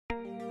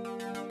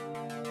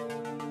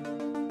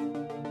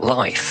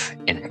Life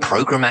in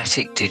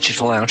Programmatic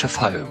Digital Out of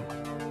Home.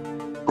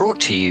 Brought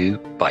to you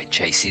by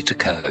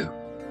JC&Co.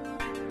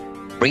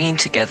 Bringing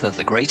together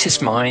the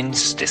greatest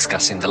minds,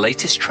 discussing the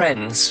latest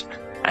trends,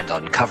 and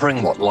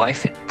uncovering what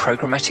life in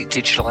Programmatic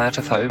Digital Out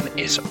of Home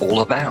is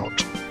all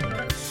about.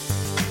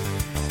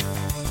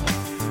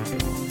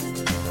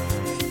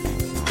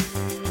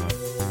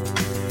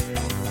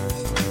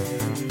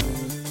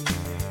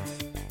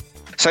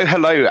 So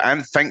hello,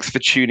 and thanks for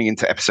tuning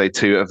into episode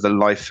 2 of the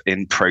Life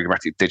in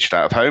Programmatic Digital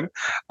Out of Home.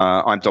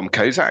 I'm Dom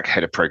Kozak,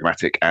 Head of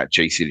Programmatic at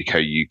JC&Co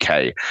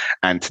UK.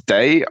 And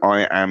today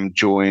I am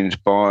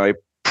joined by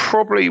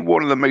probably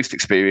one of the most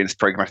experienced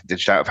Programmatic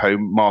Digital Out of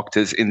Home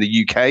marketers in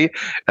the UK,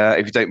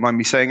 if you don't mind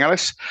me saying,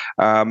 Alice.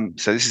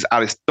 So this is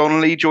Alice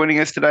Donnelly joining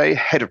us today,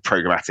 Head of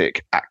Programmatic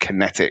at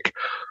Kinetic.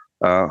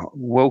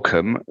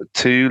 Welcome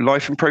to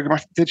Life in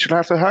Programmatic Digital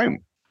Out of Home.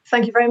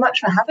 Thank you very much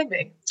for having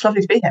me. It's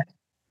lovely to be here.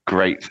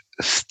 Great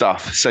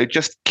stuff. So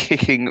just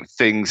kicking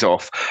things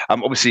off,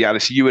 obviously,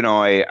 Alice, you and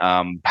I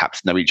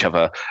perhaps know each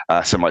other,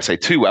 some might say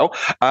too well,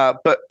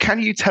 but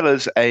can you tell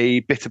us a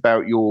bit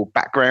about your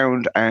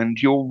background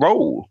and your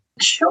role?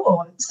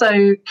 Sure.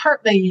 So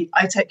currently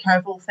I take care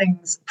of all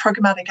things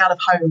programmatic out of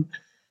home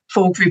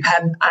for Group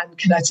M and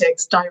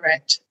Kinetic's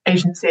direct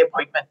agency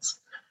appointments.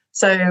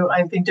 So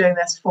I've been doing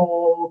this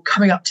for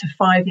coming up to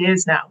 5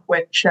 years now,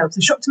 which was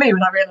a shock to me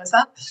when I realised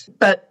that.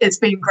 But it's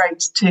been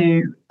great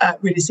to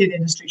really see the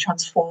industry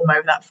transform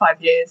over that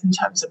 5 years in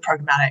terms of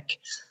programmatic.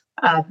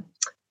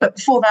 But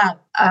before that,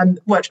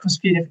 worked across a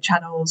few different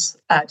channels,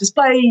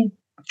 display,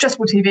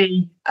 addressable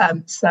TV,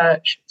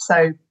 search.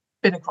 So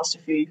been across a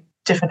few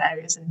different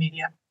areas in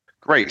media.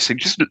 Great. So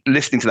just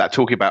listening to that,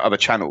 talking about other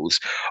channels,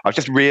 I've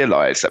just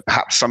realised that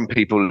perhaps some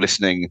people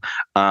listening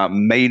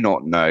may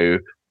not know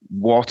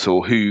what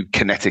or who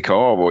Kinetic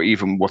are, or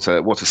even what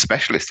a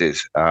specialist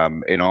is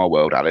in our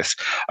world, Alice.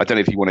 I don't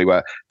know if you want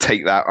to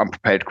take that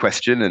unprepared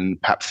question and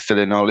perhaps fill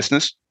in our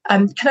listeners.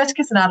 Kinetic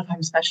is an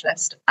out-of-home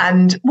specialist,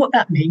 and what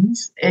that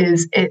means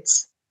is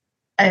it's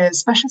a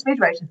specialist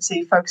media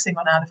agency focusing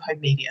on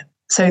out-of-home media.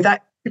 So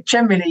that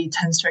generally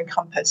tends to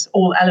encompass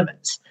all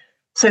elements.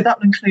 So that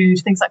will include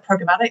things like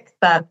programmatic,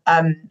 that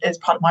is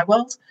part of my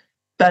world,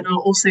 but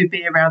it'll also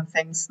be around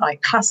things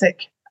like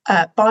classic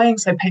buying,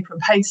 so paper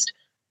and paste,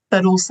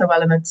 but also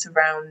elements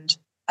around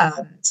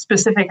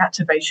specific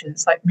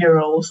activations like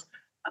murals,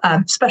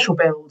 special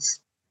builds,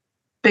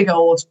 big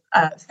old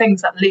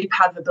things that leap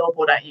out of a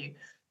billboard at you.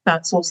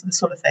 That's also the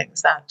sort of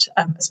things that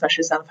a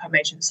specialist out-of-home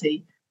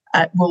agency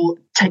will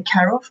take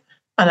care of,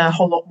 and a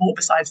whole lot more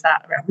besides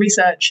that around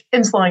research,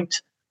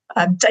 insight,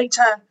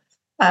 data,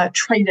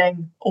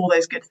 trading, all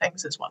those good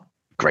things as well.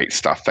 Great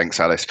stuff. Thanks,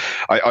 Alice.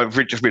 I've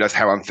just realised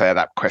how unfair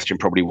that question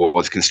probably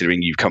was,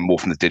 considering you've come more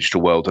from the digital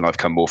world and I've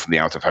come more from the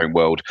out-of-home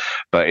world.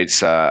 But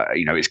it's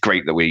it's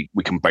great that we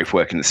can both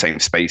work in the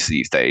same space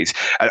these days,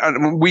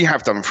 and we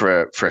have done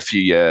for a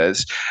few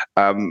years.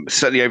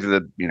 Certainly over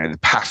the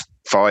past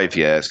 5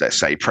 years, let's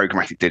say,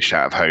 programmatic digital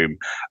out of home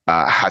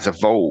has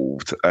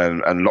evolved,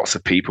 and lots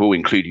of people,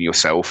 including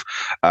yourself,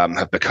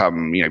 have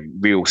become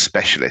real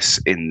specialists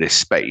in this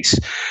space.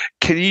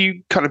 Can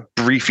you kind of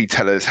briefly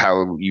tell us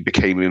how you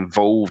became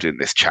involved in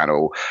this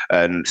channel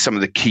and some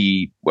of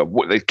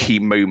what the key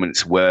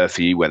moments were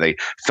for you? Were they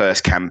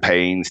first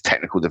campaigns,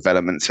 technical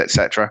developments,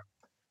 etc.?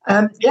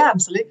 Yeah,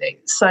 absolutely.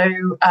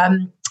 So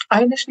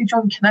I initially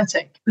joined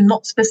Kinetic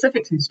not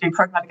specifically to do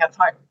programmatic out of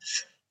home.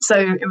 So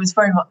it was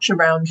very much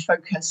around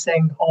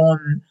focusing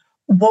on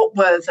what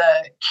were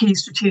the key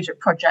strategic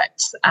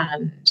projects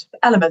and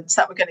elements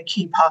that were going to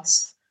keep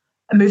us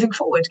moving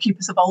forward, keep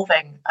us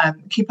evolving,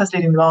 keep us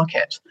leading the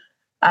market.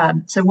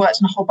 So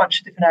worked in a whole bunch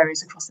of different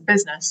areas across the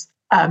business.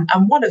 And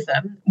one of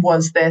them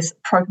was this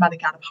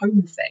programmatic out of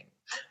home thing.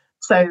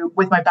 So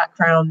with my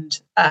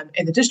background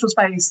in the digital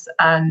space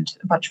and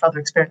a bunch of other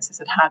experiences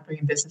I'd had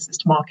bringing businesses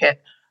to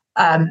market,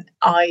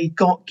 I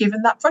got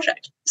given that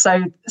project.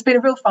 So it's been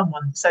a real fun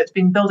one. So it's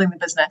been building the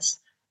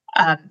business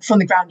from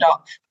the ground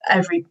up.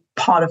 Every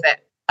part of it,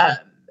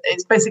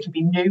 it's basically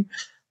been new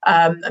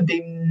and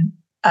been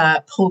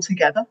pulled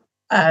together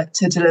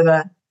to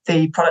deliver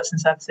the products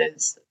and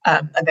services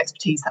and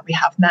expertise that we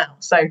have now.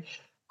 So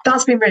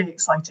that's been really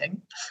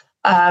exciting.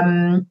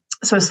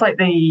 So a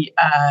slightly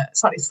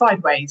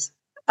sideways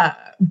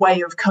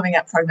way of coming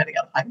at programmatic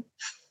out of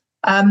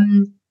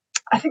home.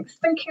 I think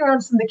thinking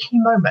around some of the key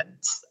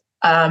moments,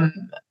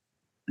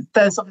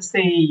 there's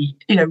obviously,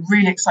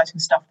 really exciting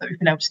stuff that we've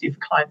been able to do for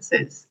clients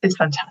is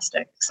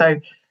fantastic. So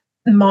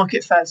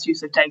market first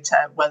use of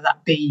data, whether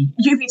that be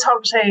UV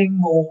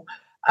targeting or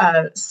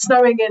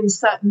snowing in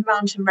certain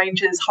mountain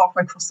ranges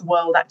halfway across the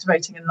world,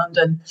 activating in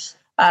London,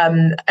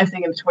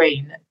 everything in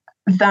between.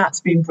 That's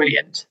been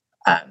brilliant.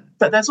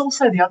 But there's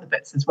also the other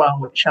bits as well,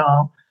 which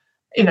are,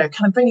 kind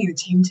of bringing the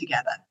team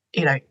together,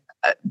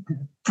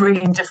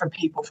 bringing different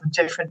people from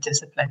different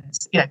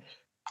disciplines,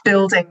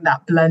 building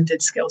that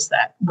blended skill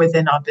set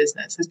within our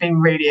business has been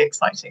really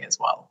exciting as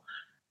well.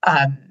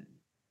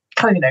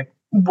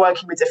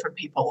 Working with different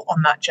people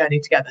on that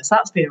journey together. So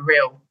that's been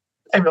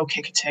a real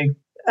kicker too.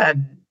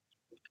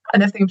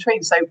 and everything in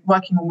between. So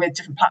working with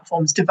different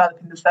platforms,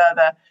 developing them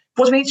further.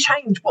 What do we need to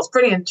change? What's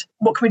brilliant?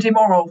 What can we do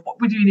more of? What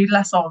do we need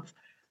less of?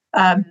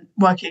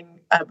 Working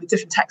with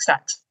different tech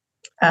stacks.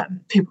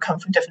 People come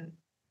from different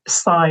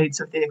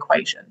sides of the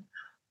equation.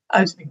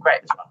 It's been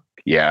great as well.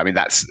 Yeah, I mean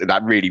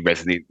that really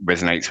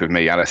resonates with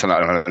me, Alice. And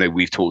I know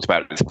we've talked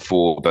about this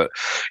before, but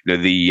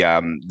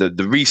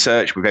the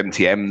research with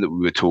MTM that we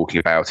were talking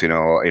about in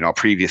our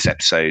previous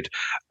episode,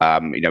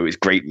 it's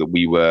great that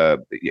we were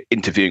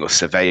interviewing or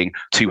surveying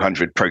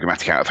 200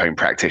 programmatic out of home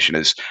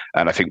practitioners,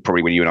 and I think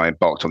probably when you and I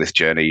embarked on this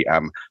journey,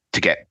 to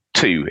get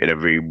two in a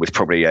room was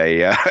probably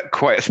a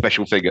quite a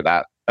special thing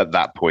at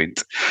that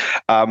point.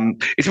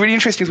 It's really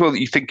interesting as well that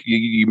you think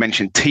you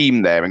mentioned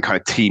team there and kind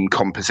of team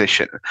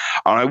composition.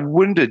 And I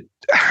wondered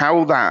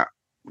how that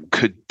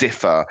could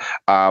differ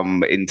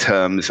in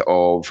terms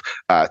of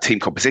team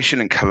composition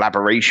and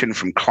collaboration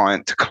from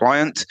client to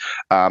client.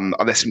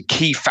 Are there some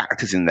key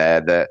factors in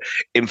there that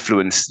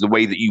influence the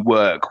way that you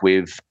work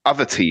with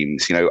other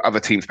teams,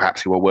 other teams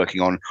perhaps who are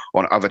working on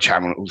other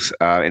channels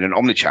in an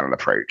omnichannel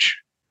approach?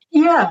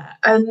 Yeah,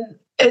 and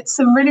it's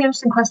a really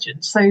interesting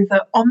question. So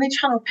the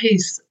omnichannel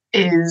piece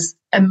is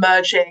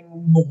emerging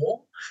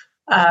more.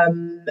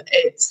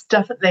 It's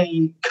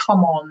definitely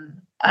come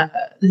on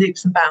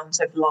leaps and bounds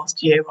over the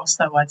last year or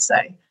so, I'd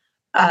say.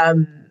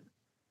 And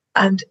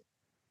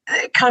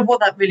kind of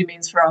what that really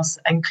means for us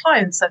and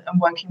clients and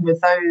working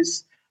with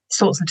those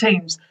sorts of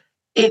teams,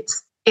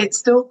 it's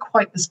still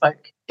quite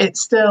bespoke. It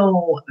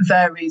still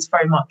varies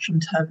very much in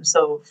terms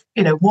of,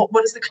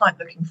 what is the client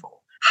looking for?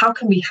 How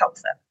can we help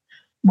them?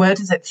 Where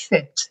does it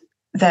fit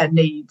their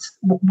needs?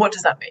 What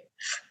does that mean?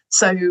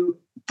 So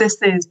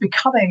this is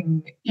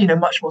becoming,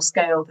 much more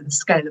scaled and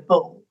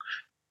scalable,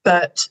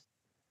 but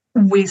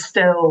we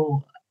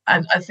still,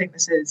 and I think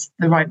this is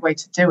the right way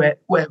to do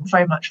it, we're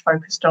very much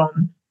focused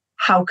on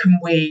how can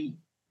we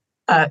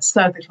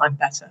serve the client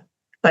better?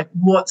 Like,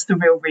 what's the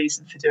real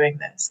reason for doing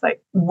this?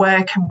 Like,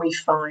 where can we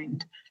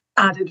find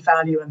added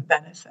value and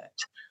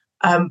benefit?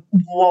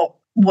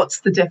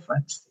 What's the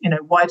difference?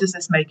 Why does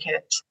this make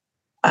it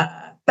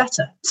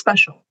better,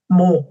 special,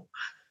 more?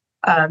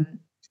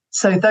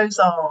 So those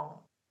are,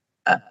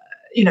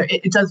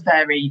 it does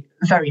vary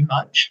very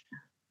much,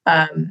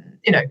 and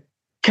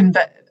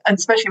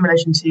especially in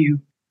relation to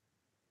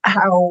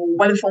how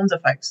well informed are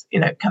folks,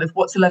 kind of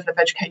what's the level of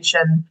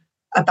education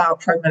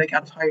about programmatic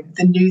out of home,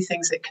 the new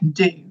things it can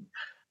do.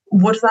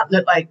 What does that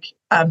look like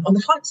on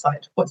the client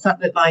side? What does that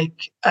look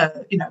like,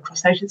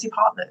 across agency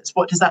partners?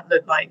 What does that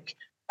look like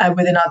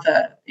within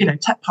other,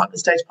 tech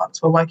partners, data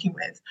partners we're working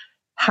with?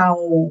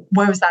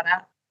 Where is that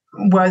at?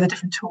 Where are the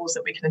different tools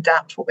that we can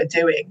adapt what we're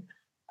doing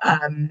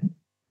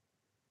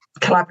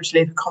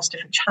collaboratively across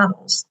different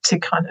channels to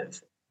kind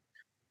of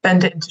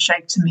bend it into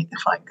shape to meet the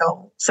client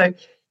goal? So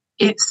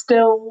it's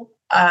still,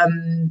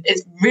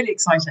 it's really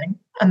exciting,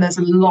 and there's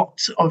a lot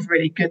of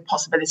really good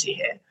possibility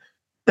here.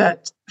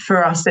 But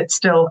for us, it's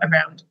still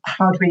around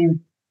how do we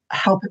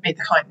help it meet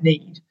the client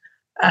need,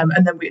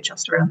 and then we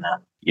adjust around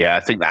that. Yeah,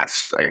 I think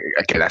that's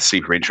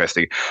super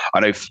interesting. I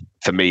know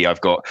for me,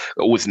 I've got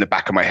always in the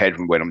back of my head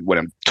when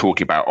I'm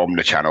talking about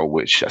omnichannel,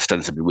 which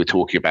ostensibly we're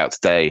talking about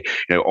today.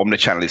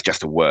 Omnichannel is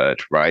just a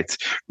word, right?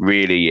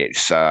 Really, it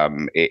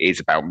is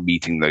about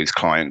meeting those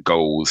client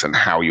goals and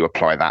how you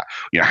apply that.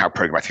 How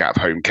programmatic out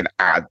of home can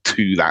add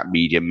to that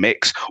media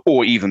mix,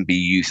 or even be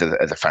used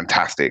as a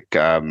fantastic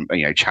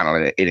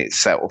channel in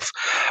itself.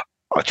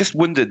 I just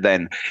wondered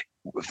then,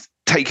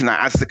 taking that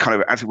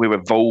as we're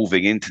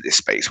evolving into this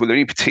space, were there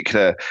any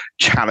particular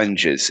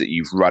challenges that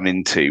you've run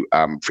into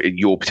in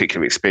your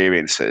particular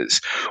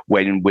experiences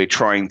when we're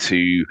trying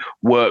to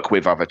work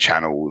with other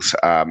channels,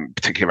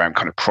 particularly around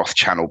kind of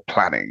cross-channel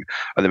planning?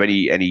 Are there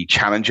any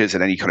challenges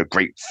and any kind of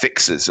great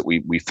fixes that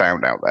we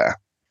found out there?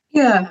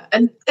 Yeah,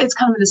 and it's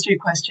kind of an astute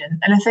question.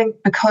 And I think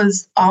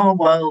because our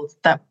world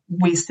that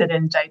we sit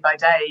in day by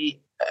day,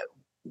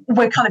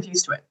 we're kind of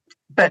used to it,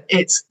 but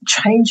it's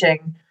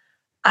changing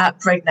at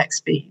breakneck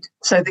speed.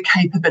 So the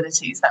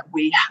capabilities that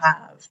we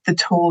have, the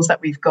tools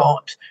that we've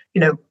got,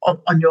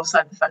 on your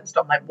side of the fence,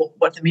 Dom, like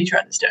what the media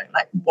owners doing,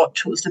 like what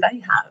tools do they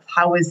have?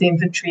 How is the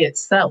inventory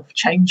itself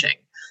changing?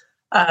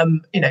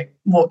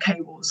 What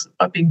cables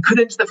are being put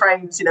into the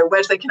frames?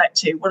 Where do they connect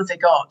to? What have they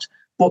got?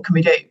 What can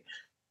we do?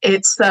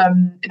 It's, put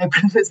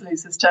in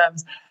loosest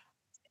terms,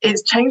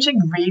 it's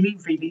changing really,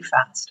 really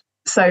fast.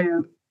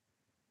 So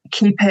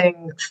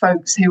keeping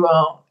folks who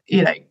are,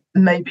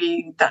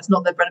 maybe that's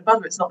not their bread and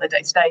butter, it's not their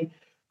day-to-day,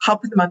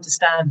 helping them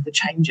understand the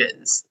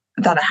changes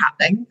that are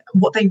happening,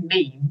 what they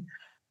mean,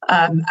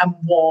 and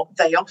what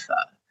they offer,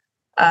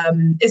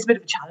 is a bit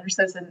of a challenge.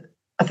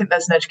 I think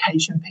there's an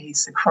education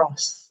piece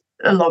across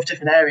a lot of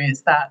different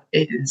areas that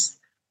is,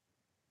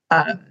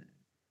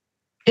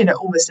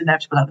 almost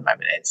inevitable at the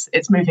moment.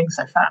 It's moving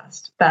so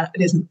fast that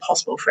it isn't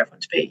possible for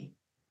everyone to be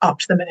up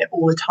to the minute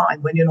all the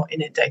time when you're not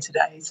in it day to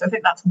day. So I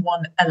think that's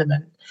one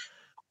element.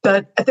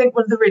 But I think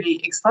one of the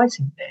really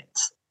exciting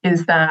bits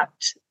is that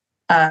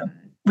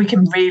we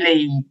can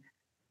really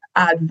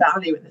add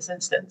value in this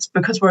instance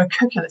because we're a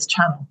cookieless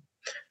channel.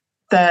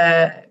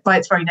 By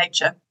its very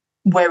nature,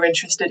 we're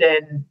interested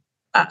in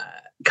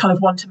kind of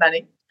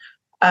one-to-many,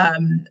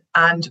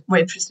 and we're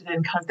interested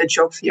in kind of the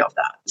geography of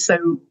that.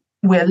 So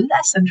we're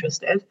less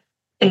interested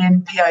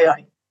in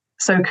PII.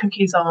 So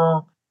cookies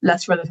are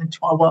less relevant to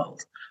our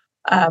world.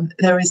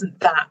 There isn't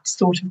that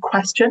sort of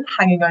question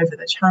hanging over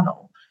the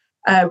channel,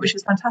 which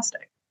is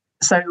fantastic.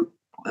 So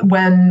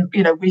when,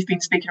 we've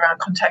been speaking around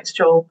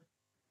contextual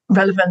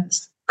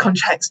relevance,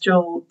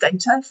 contextual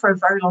data for a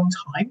very long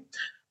time,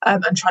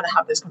 and trying to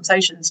have those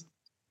conversations,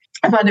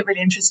 I find it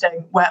really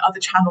interesting where other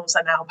channels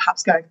are now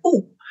perhaps going,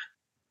 oh,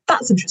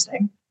 that's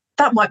interesting.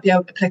 That might be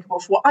applicable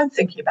for what I'm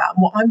thinking about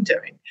and what I'm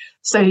doing.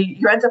 So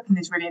you end up in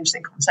these really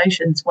interesting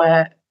conversations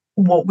where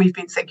what we've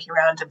been thinking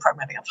around in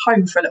programming at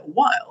home for a little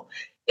while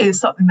is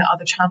something that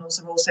other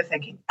channels are also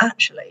thinking,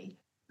 actually,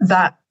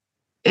 that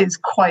is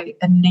quite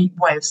a neat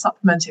way of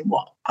supplementing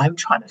what I'm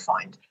trying to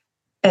find.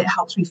 It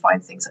helps me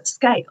find things at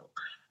scale.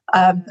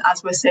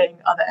 As we're seeing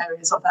other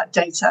areas of that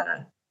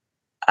data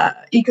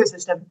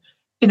ecosystem,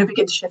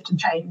 begin to shift and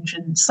change,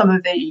 and some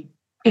of the,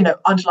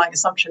 underlying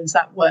assumptions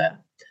that were,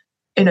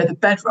 the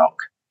bedrock,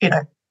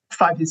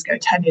 5 years ago,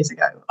 10 years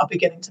ago, are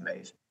beginning to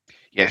move.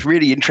 Yeah, it's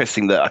really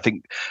interesting that I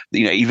think,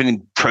 even in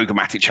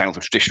programmatic channels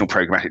or traditional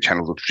programmatic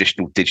channels or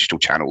traditional digital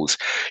channels,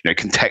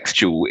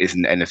 contextual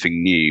isn't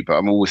anything new, but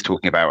I'm always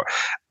talking about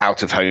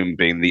out of home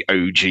being the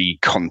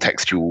OG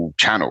contextual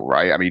channel,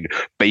 right? I mean,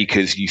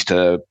 bakers used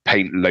to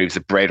paint loaves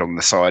of bread on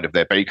the side of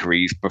their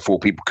bakeries before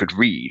people could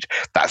read.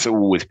 That's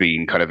always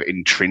been kind of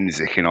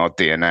intrinsic in our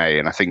DNA.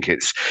 And I think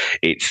it's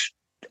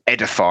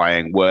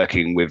edifying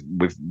working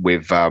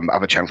with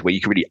other channels where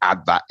you can really add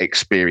that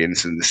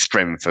experience and the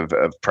strength of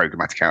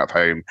programmatic out of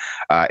home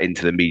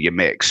into the media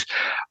mix.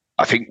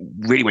 I think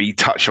really when you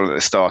touched on at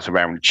the start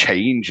around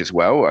change as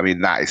well, I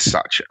mean, that is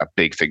such a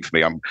big thing for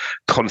me. I'm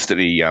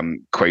constantly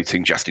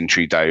quoting Justin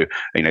Trudeau,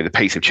 the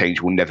pace of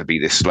change will never be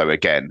this slow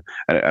again.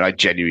 And I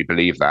genuinely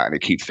believe that, and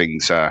it keeps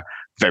things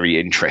very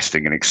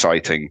interesting and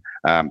exciting,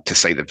 to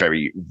say the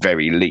very,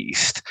 very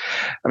least.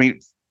 I mean,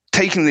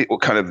 taking the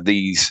kind of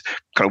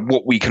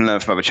what we can learn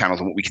from other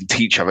channels and what we can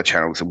teach other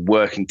channels and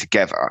working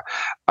together,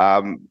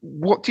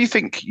 what do you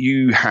think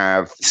you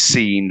have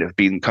seen have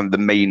been kind of the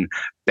main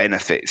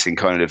benefits in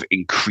kind of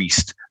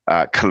increased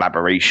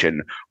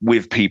collaboration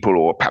with people,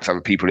 or perhaps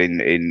other people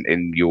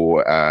in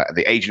your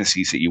the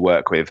agencies that you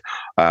work with,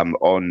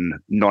 on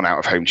non-out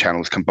of home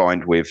channels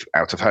combined with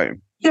out of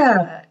home?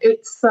 Yeah,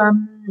 it's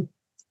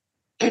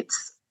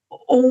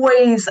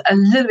always a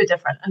little bit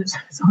different, and it's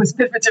always a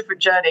bit of a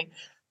different journey.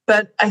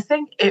 But I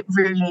think it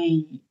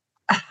really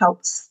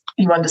helps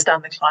you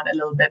understand the client a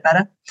little bit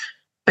better,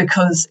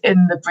 because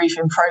in the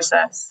briefing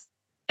process,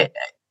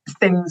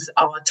 things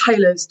are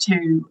tailored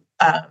to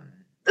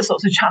the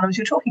sorts of channels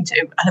you're talking to,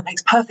 and it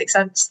makes perfect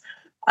sense.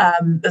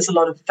 There's a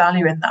lot of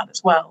value in that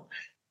as well.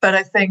 But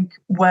I think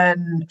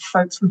when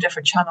folks from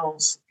different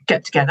channels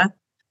get together,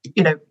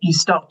 you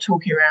start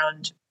talking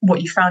around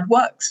what you found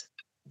works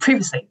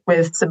previously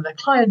with similar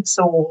clients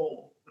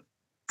or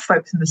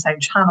folks in the same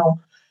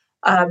channel.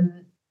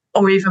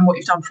 Or even what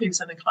you've done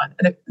previously in a client.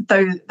 And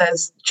though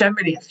there's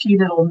generally a few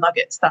little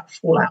nuggets that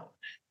fall out,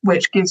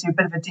 which gives you a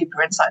bit of a deeper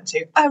insight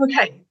into,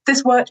 okay,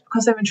 this worked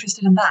because they're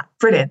interested in that.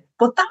 Brilliant.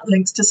 Well, that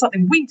links to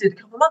something we did a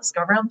couple of months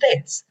ago around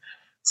this.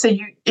 So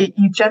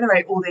you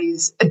generate all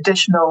these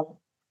additional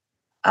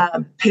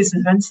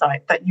pieces of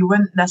insight that you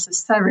wouldn't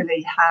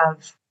necessarily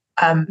have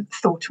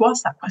thought to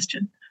ask that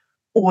question,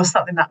 or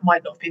something that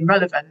might not have been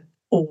relevant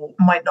or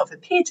might not have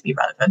appeared to be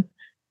relevant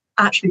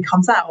actually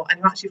comes out, and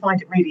you actually find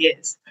it really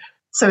is.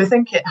 So I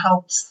think it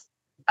helps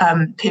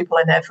people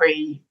in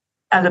every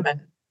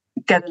element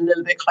get a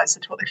little bit closer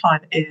to what the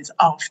client is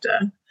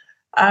after,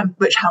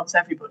 which helps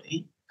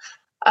everybody.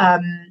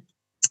 And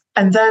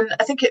then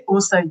I think it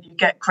also, you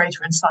get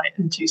greater insight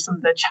into some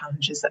of the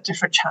challenges that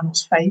different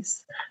channels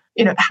face,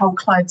 how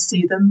clients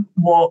see them,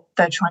 what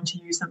they're trying to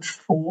use them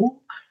for.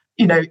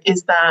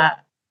 Is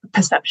that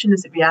perception?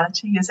 Is it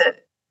reality?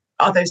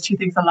 Are those two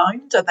things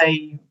aligned? Are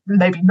they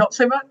maybe not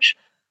so much?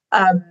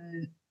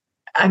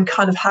 And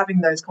kind of having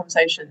those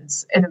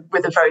conversations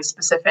with a very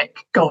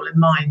specific goal in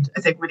mind,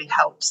 I think really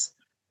helps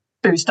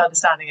boost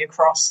understanding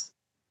across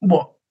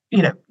what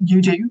you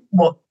do,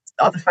 what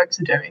other folks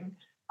are doing,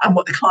 and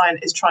what the client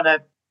is trying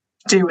to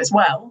do as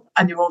well.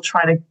 And you're all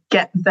trying to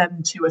get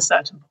them to a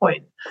certain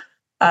point.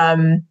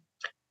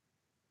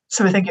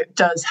 So I think it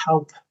does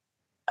help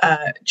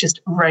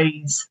just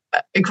raise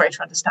a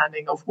greater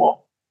understanding of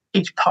what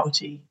each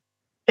party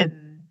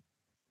in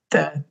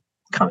the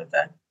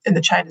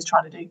chain is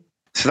trying to do.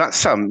 So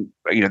that's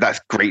that's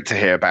great to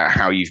hear about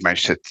how you've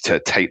managed to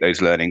take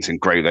those learnings and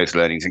grow those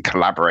learnings and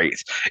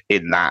collaborate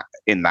in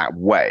that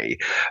way.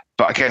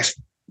 But I guess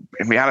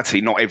in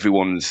reality, not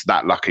everyone's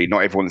that lucky.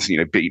 Not everyone's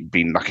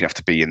been lucky enough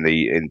to be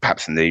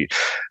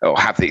or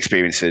have the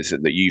experiences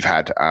that you've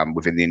had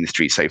within the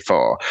industry so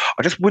far.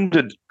 I just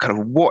wondered, kind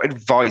of, what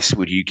advice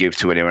would you give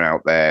to anyone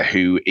out there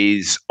who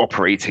is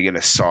operating in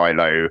a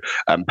silo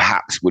and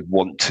perhaps would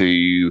want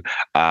to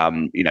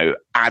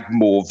add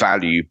more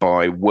value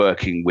by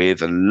working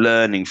with and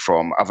learning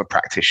from other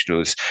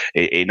practitioners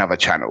in other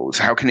channels?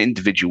 How can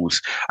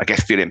individuals, I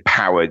guess, feel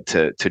empowered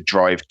to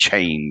drive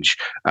change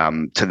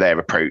to their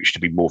approach, to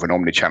be more of an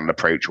omnichannel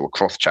approach or a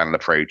cross-channel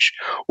approach,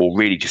 or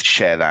really just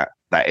share that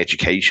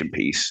education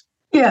piece?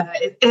 Yeah,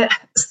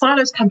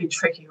 silos can be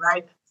tricky,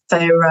 right?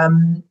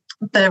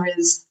 There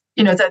is,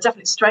 there are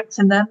definitely strengths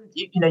in them.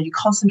 You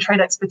concentrate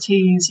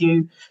expertise,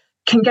 you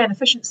can gain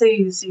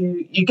efficiencies,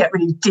 you get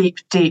really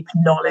deep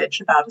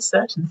knowledge about a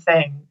certain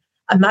thing,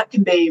 and that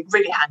can be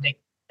really handy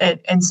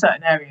in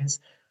certain areas.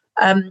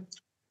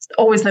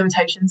 Always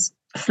limitations.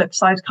 The flip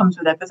side comes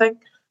with everything.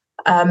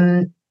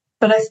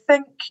 But I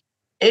think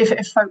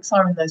if folks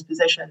are in those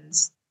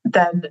positions,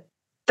 then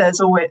there's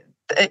always,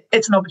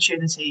 it's an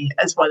opportunity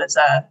as well as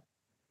a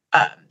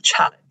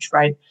challenge,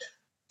 right?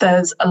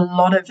 There's a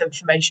lot of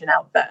information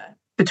out there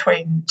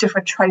between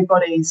different trade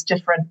bodies,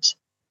 different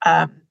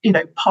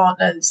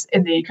partners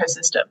in the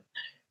ecosystem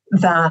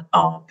that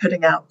are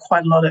putting out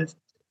quite a lot of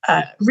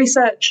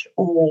research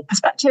or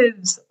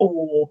perspectives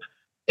or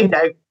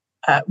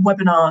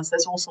webinars.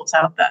 There's all sorts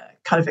out there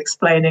kind of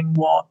explaining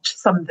what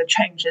some of the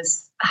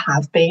changes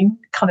have been,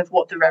 kind of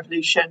what the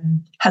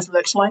revolution has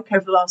looked like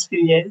over the last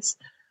few years.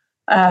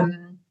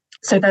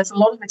 So there's a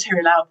lot of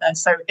material out there.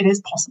 So it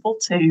is possible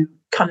to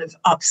kind of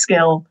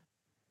upskill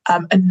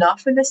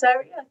enough in this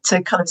area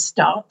to kind of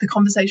start the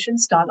conversation,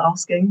 start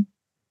asking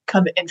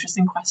kind of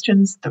interesting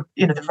questions, the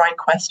right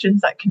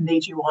questions that can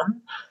lead you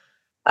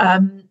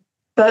on.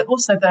 But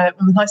also one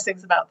of the nice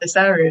things about this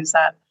area is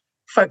that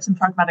folks in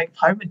Pragmatic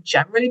Home are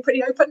generally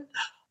pretty open.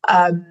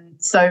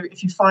 So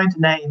if you find a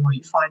name or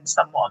you find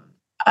someone,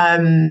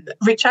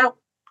 reach out.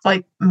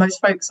 Like,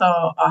 most folks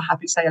are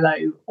happy to say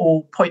hello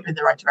or point you in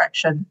the right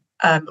direction,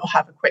 or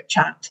have a quick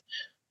chat.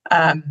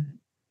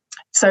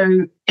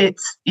 So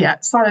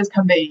silos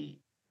can be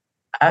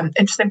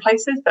interesting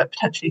places, but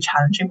potentially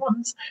challenging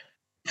ones.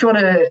 If you want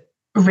to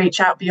reach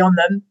out beyond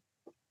them,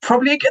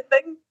 probably a good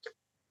thing,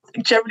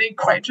 generally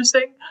quite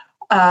interesting.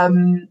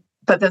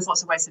 But there's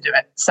lots of ways to do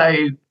it.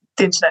 So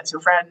the internet's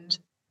your friend.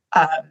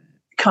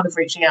 Kind of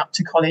reaching out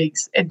to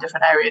colleagues in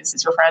different areas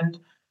is your friend.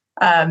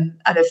 And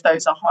if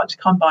those are hard to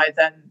come by,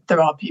 then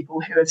there are people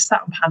who have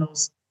sat on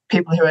panels,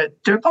 people who are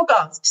doing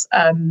podcasts,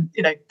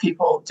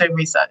 people doing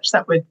research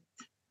that would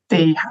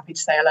be happy to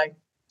say hello.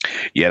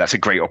 Yeah, that's a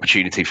great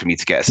opportunity for me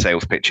to get a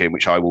sales pitch in,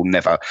 which I will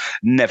never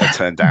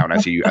turn down,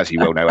 as you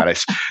well know,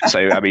 Alice. So,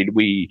 I mean,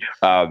 we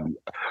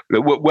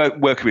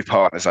working with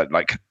partners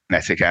like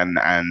Kinetic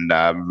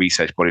and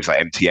research bodies like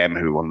MTM,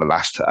 who on the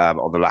last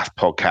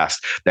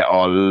podcast. There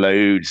are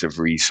loads of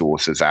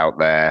resources out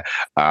there.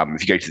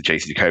 If you go to the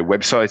JC2Co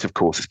website, of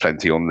course, there's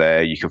plenty on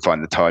there. You can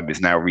find the Time Is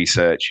Now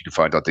research. You can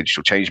find our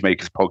Digital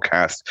Changemakers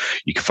podcast.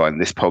 You can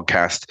find this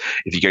podcast.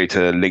 If you go to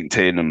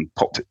LinkedIn and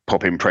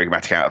pop in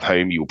Programmatic Out of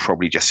Home, you will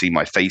probably just see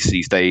my face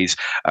these days.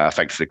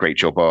 Thanks for the great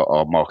job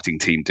our marketing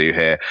team do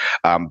here.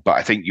 But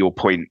I think your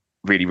point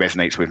really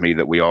resonates with me,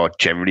 that we are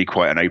generally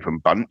quite an open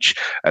bunch,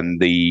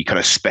 and the kind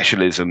of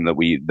specialism that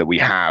we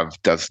have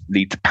does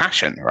lead to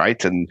passion,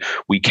 right? And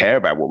we care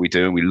about what we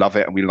do and we love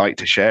it and we like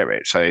to share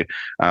it. So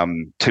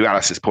to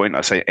Alice's point,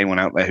 I say anyone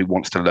out there who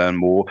wants to learn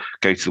more,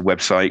 go to the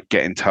website,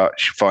 get in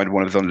touch, find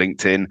one of us on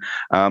LinkedIn,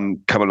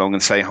 come along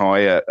and say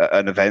hi at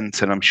an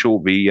event, and I'm sure we'll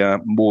be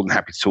more than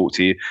happy to talk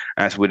to you,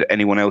 as would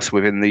anyone else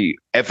within the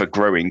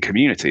ever-growing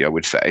community, I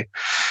would say.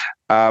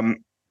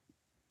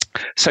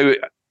 So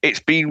it's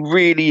been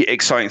really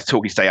exciting to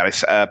talk to you today,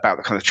 Alice, about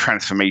the kind of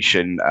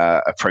transformation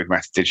of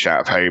programmatic digital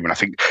out of home. And I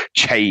think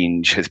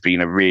change has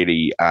been a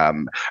really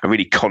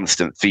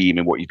constant theme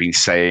in what you've been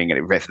saying, and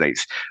it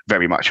resonates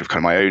very much with kind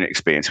of my own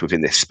experience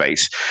within this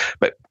space.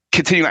 But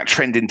continuing that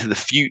trend into the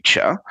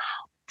future,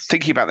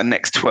 thinking about the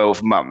next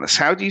 12 months,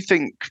 how do you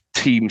think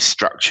team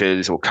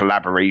structures or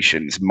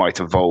collaborations might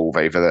evolve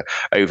over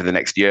the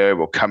next year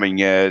or coming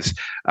years?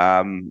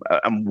 And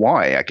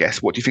why, I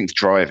guess? What do you think is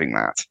driving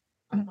that?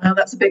 Well,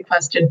 that's a big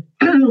question.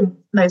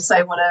 They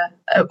say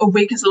a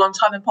week is a long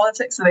time in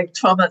politics. I think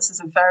 12 months is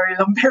a very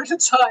long period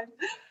of time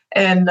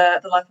in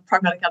the life of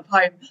Pragmatic Out of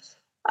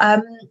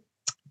Home.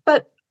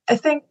 But I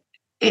think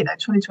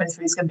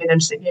 2023 is going to be an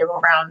interesting year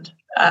all around.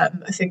 I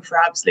think for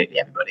absolutely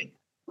everybody.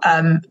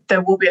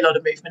 There will be a lot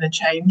of movement and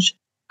change.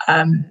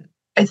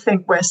 I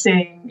think we're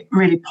seeing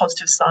really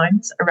positive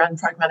signs around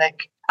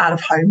Pragmatic Out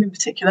of Home in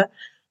particular.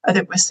 I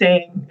think we're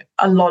seeing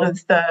a lot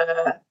of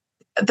the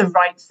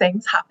right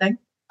things happening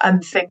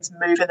and things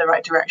move in the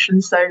right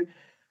direction. So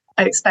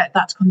I expect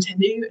that to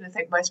continue. And I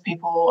think most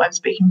people I'm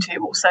speaking to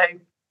also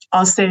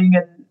are seeing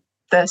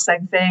the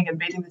same thing and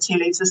reading the tea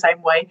leaves the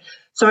same way.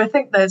 So I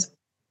think there's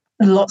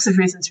lots of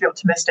reasons to be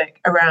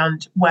optimistic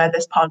around where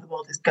this part of the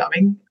world is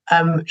going,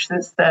 which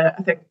is I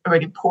think a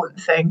really important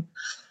thing.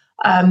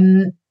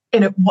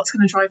 what's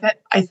going to drive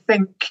it? I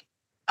think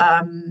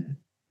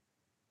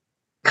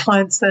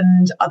clients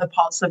and other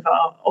parts of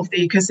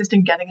the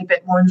ecosystem getting a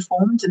bit more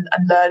informed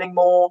and learning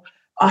more,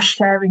 are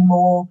sharing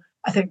more.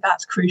 I think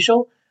that's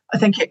crucial. I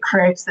think it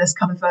creates this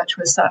kind of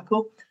virtuous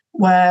circle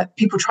where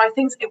people try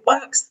things, it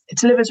works, it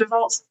delivers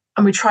results,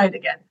 and we try it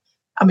again,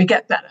 and we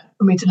get better,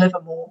 and we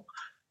deliver more.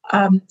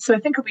 So I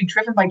think it'll be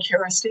driven by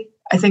curiosity.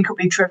 I think it'll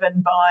be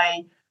driven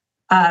by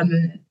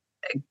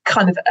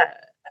kind of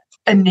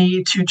a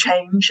need to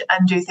change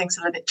and do things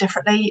a little bit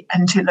differently,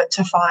 and to look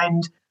to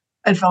find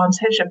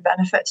advantage and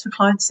benefits for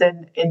clients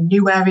in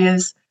new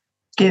areas,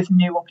 give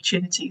new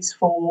opportunities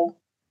for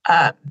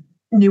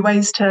new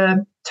ways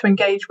to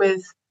engage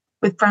with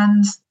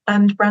brands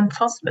and brand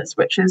customers,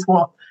 which is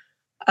what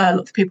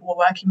lots of people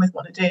we're working with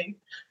want to do.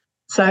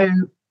 So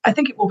I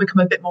think it will become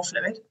a bit more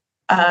fluid.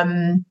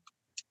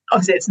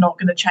 Obviously, it's not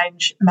going to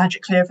change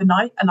magically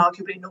overnight, and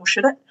arguably nor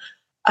should it.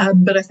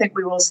 But I think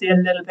we will see a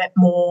little bit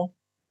more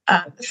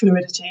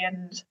fluidity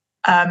and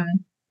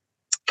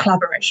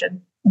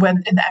collaboration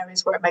when in the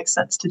areas where it makes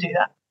sense to do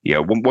that. Yeah,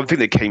 one thing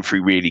that came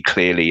through really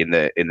clearly in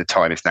the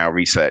Time Is Now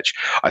research,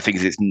 I think,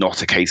 is it's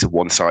not a case of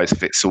one size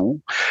fits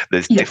all.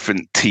 There's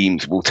different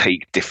teams will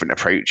take different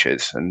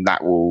approaches, and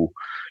that will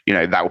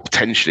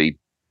potentially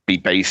be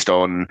based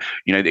on,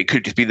 it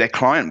could just be their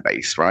client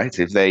base, right?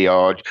 If they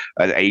are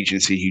an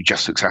agency who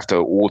just looks after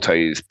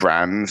autos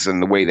brands,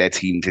 and the way their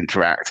teams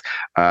interact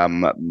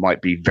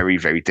might be very,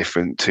 very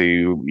different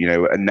to,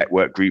 a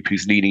network group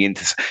who's leaning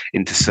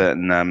into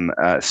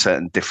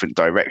certain different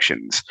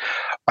directions.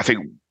 I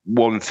think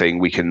one thing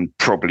we can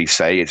probably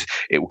say is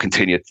it will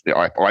continue.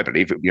 I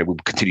believe we'll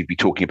continue to be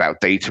talking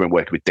about data and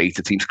working with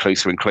data teams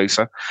closer and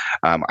closer.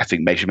 I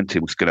think measurement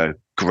is going to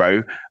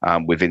grow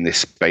within this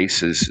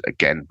space, as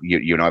again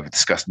you and I have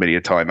discussed many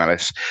a time,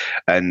 Alice.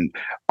 And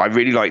I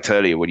really liked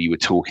earlier when you were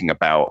talking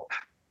about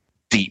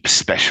deep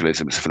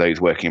specialisms for those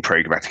working in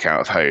programmatic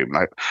out of home.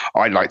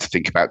 I like to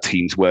think about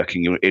teams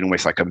working in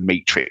almost like a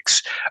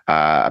matrix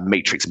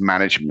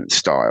management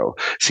style.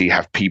 So you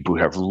have people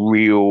who have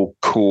real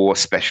core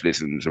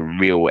specialisms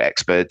and real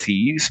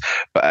expertise,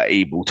 but are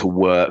able to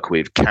work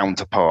with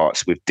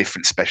counterparts with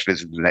different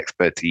specialisms and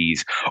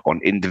expertise on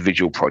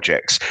individual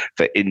projects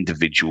for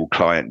individual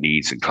client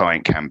needs and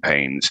client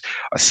campaigns.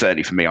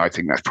 Certainly for me, I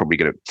think that's probably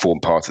going to form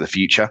part of the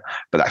future,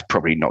 but that's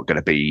probably not going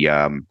to be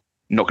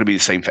the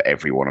same for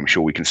everyone. I'm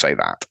sure we can say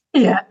that.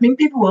 Yeah, I mean,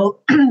 people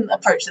will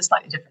approach this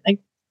slightly differently.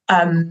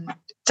 Data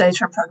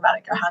and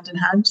programmatic go hand in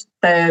hand.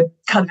 They're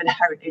kind of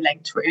inherently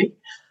linked, really.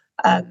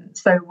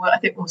 So I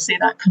think we'll see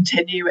that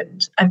continue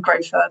and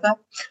grow further.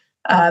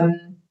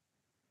 And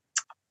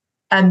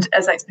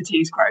as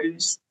expertise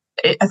grows,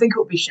 I think it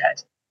will be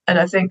shared. And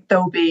I think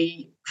there'll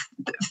be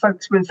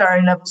folks with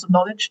varying levels of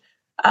knowledge.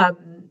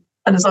 And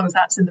as long as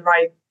that's in the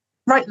right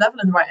level,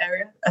 in the right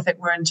area, I think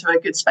we're into a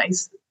good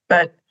space.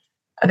 But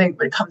I think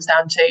when it comes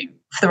down to,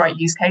 for the right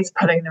use case,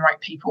 putting in the right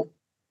people,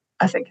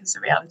 I think is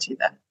the reality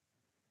there.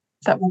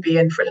 That will be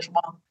in for a little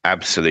while.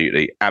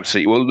 Absolutely.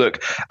 Well,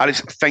 look, Alice,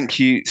 thank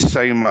you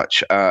so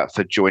much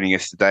for joining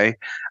us today.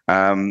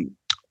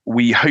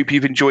 We hope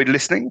you've enjoyed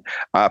listening.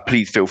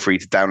 Please feel free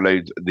to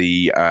download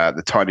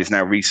the Time Is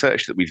Now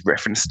research that we've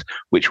referenced,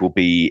 which will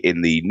be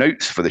in the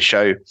notes for the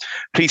show.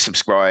 Please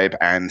subscribe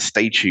and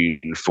stay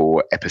tuned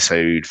for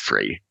episode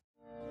 3.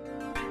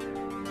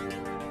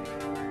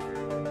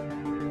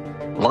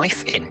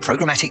 Life in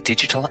Programmatic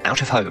Digital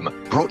Out of Home,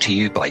 brought to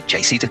you by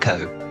JC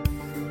Deco.